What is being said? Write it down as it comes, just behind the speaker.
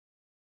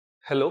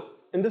Hello,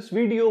 in this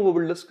video we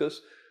will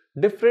discuss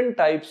different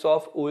types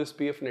of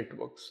OSPF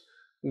networks.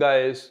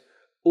 Guys,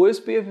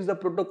 OSPF is a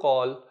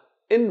protocol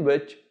in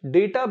which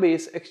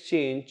database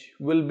exchange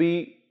will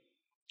be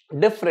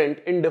different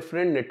in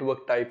different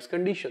network types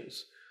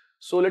conditions.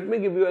 So let me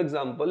give you an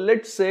example.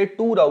 Let's say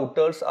two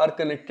routers are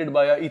connected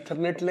via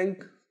Ethernet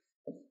link.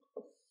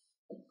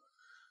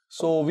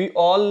 So we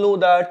all know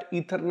that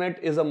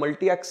Ethernet is a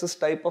multi-access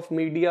type of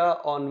media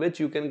on which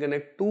you can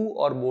connect two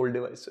or more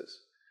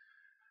devices.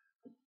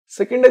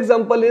 Second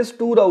example is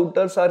two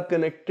routers are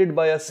connected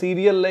by a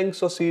serial link.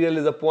 So serial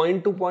is a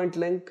point-to-point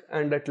link,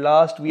 and at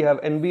last we have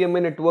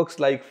NBMA networks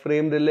like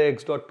frame relay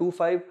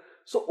X.25.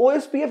 So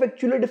OSPF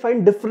actually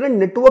defined different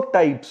network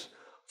types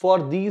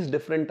for these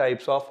different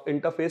types of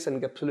interface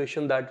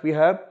encapsulation that we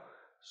have.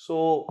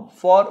 So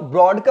for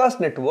broadcast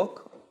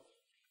network,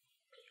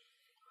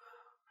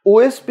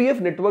 OSPF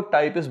network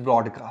type is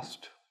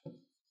broadcast.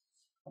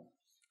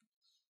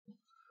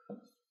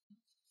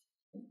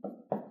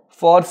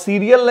 For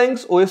serial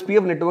links,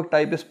 OSPF network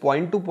type is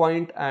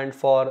point-to-point, and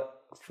for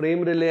frame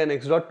relay and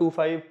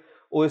X.25,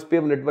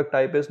 OSPF network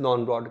type is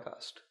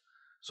non-broadcast.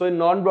 So in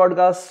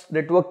non-broadcast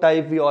network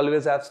type, we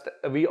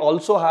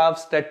also have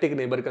static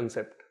neighbor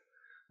concept,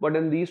 but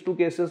in these two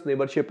cases,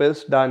 neighborship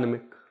is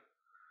dynamic.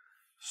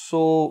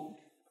 So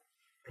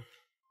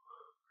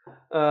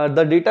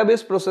the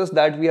database process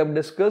that we have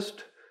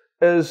discussed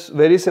is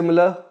very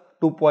similar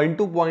to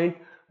point-to-point,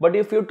 but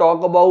if you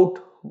talk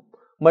about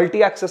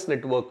multi-access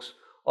networks,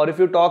 or if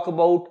you talk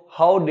about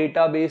how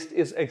database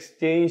is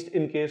exchanged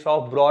in case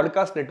of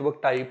broadcast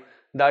network type,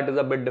 that is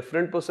a bit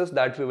different process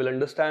that we will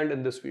understand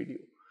in this video.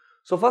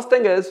 So first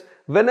thing is,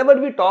 whenever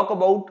we talk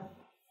about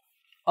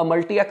a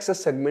multi-access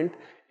segment,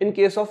 in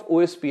case of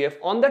OSPF,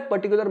 on that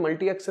particular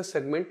multi-access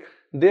segment,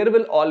 there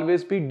will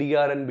always be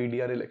DR and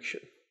BDR election.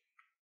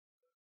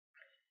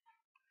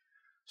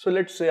 So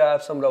let's say I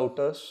have some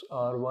routers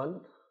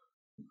R1,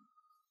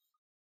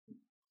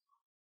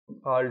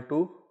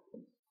 R2,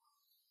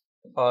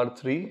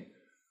 R3,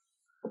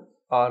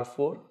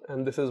 R4,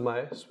 and this is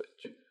my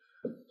switch.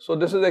 So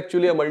this is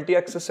actually a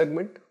multi-access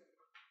segment.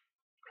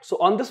 So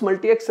on this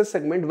multi-access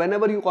segment,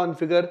 whenever you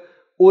configure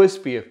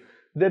OSPF,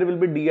 there will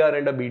be DR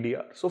and a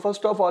BDR. So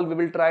first of all, we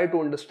will try to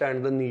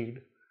understand the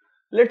need.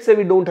 Let's say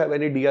we don't have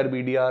any DR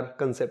BDR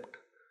concept.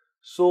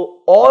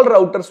 So all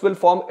routers will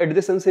form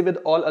adjacency with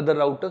all other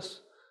routers.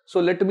 So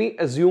let me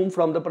assume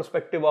from the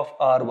perspective of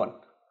R1.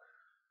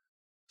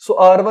 So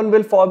R1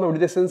 will form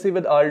adjacency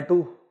with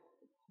R2,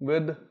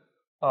 with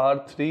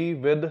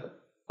R3, with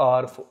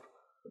R4.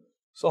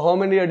 So how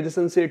many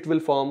adjacencies it will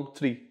form?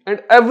 3.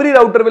 And every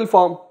router will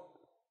form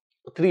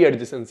 3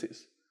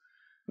 adjacencies.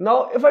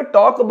 Now if I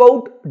talk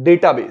about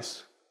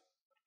database,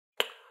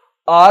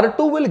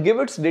 R2 will give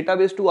its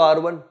database to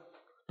R1,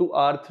 to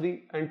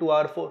R3 and to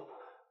R4.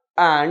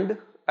 And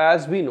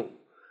as we know,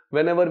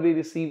 whenever we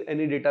receive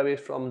any database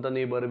from the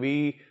neighbor,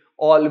 we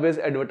always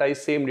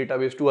advertise same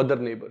database to other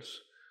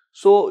neighbors.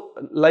 So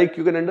like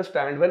you can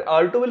understand, when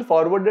R2 will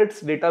forward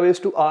its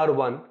database to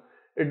R1,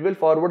 it will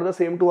forward the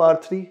same to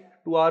R3,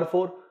 to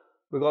R4,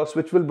 because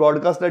switch will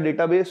broadcast the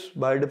database.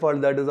 By default,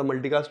 that is a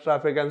multicast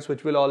traffic, and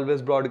switch will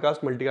always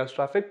broadcast multicast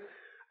traffic.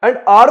 And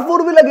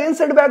R4 will again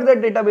send back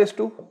that database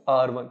to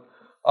R1.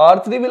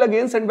 R3 will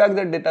again send back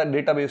that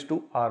database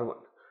to R1.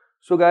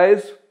 So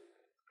guys,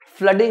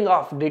 flooding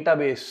of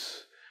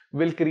database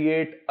will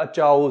create a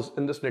chaos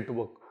in this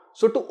network.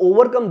 So to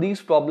overcome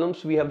these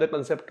problems, we have the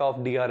concept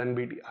of DR and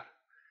BDR.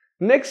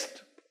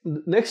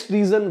 Next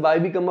reason why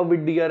we come up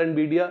with DR and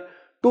BDR,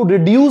 to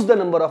reduce the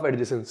number of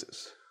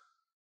adjacencies.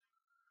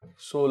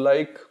 So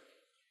like,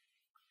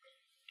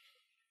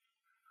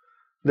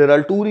 there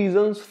are two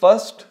reasons.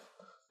 First,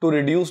 to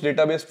reduce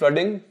database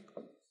flooding.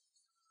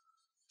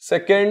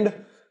 Second,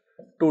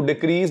 to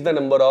decrease the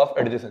number of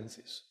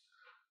adjacencies.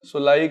 So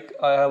like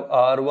I have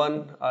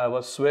R1, I have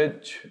a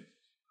switch,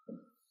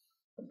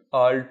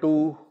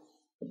 R2,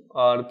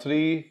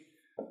 R3,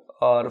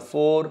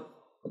 R4.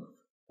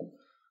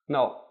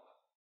 Now,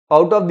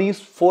 out of these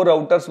 4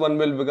 routers, one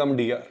will become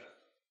DR.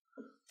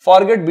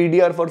 Forget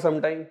BDR for some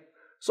time.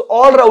 So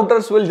all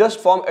routers will just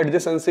form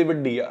adjacency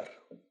with DR.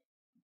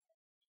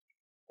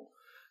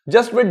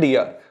 Just with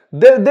DR.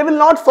 They will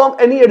not form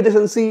any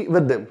adjacency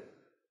with them.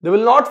 They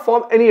will not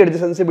form any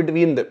adjacency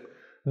between them.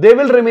 They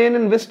will remain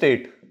in which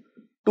state?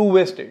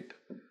 Two-way state.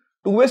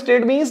 Two-way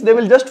state means they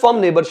will just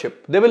form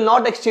neighborship. They will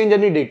not exchange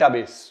any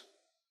database.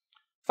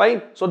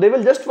 Fine. So they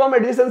will just form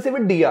adjacency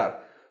with DR.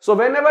 So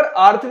whenever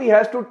R3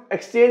 has to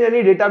exchange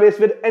any database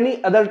with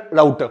any other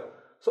router,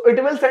 so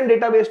it will send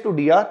database to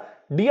DR.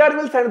 DR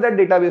will send that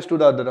database to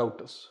the other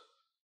routers.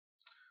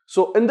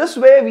 So in this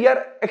way, we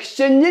are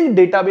exchanging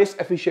database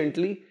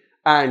efficiently,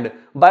 and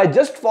by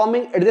just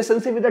forming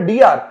adjacency with the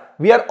DR,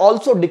 we are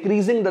also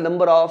decreasing the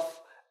number of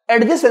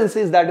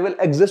adjacencies that will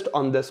exist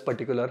on this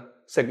particular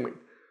segment.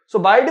 So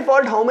by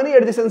default, how many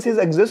adjacencies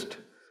exist?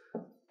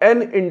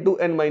 N into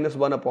n minus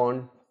 1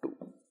 upon 2.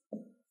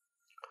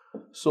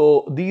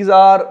 So these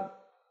are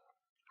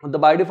the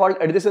by default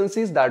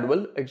adjacencies that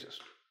will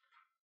exist.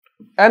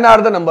 N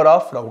are the number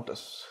of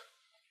routers.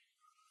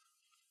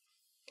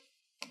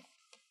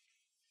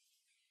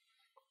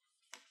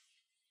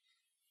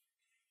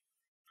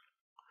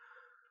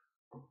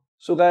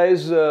 So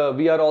guys,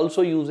 we are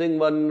also using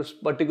one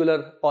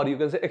particular, or you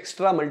can say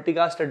extra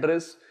multicast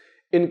address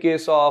in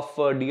case of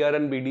DR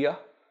and BDR.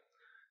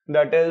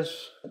 That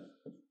is,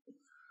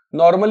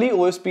 normally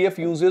OSPF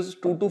uses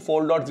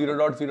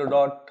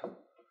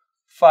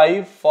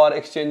 224.0.0.5 for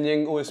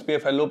exchanging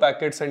OSPF hello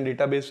packets and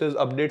databases,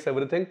 updates,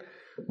 everything.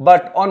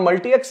 But on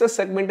multi-access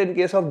segment in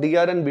case of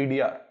DR and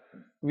BDR,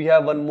 we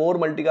have one more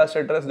multicast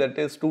address, that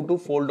is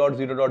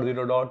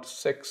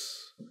 224.0.0.6.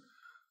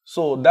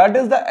 So that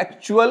is the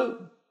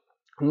actual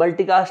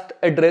multicast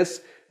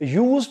address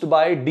used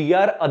by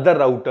DR other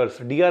routers.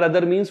 DR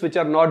other means which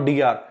are not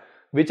DR,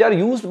 which are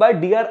used by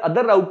DR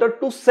other router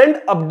to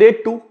send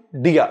update to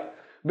DR.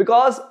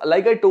 Because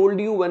like I told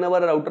you, whenever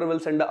a router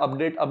will send an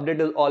update, update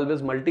is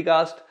always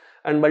multicast,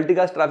 and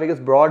multicast traffic is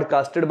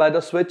broadcasted by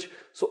the switch.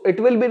 So it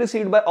will be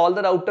received by all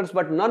the routers,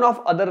 but none of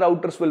other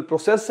routers will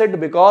process it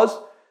because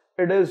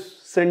it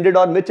is sent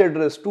on which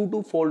address?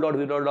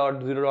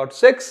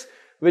 224.0.0.6,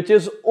 which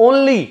is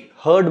only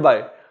heard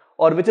by,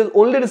 or which is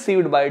only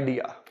received by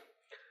DR.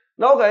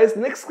 Now guys,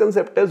 next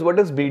concept is what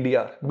is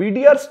BDR.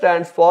 BDR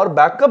stands for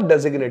backup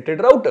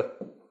designated router.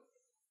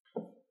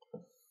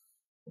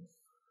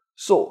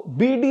 So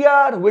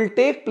BDR will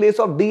take place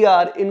of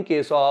DR in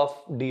case of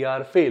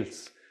DR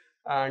fails,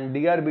 and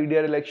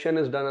DR-BDR election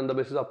is done on the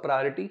basis of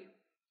priority.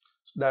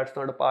 That's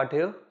not a part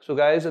here. So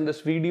guys, in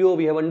this video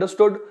we have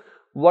understood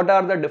what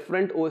are the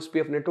different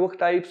OSPF network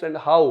types and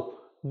how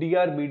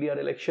DR-BDR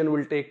election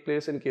will take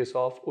place in case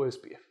of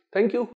OSPF. Thank you.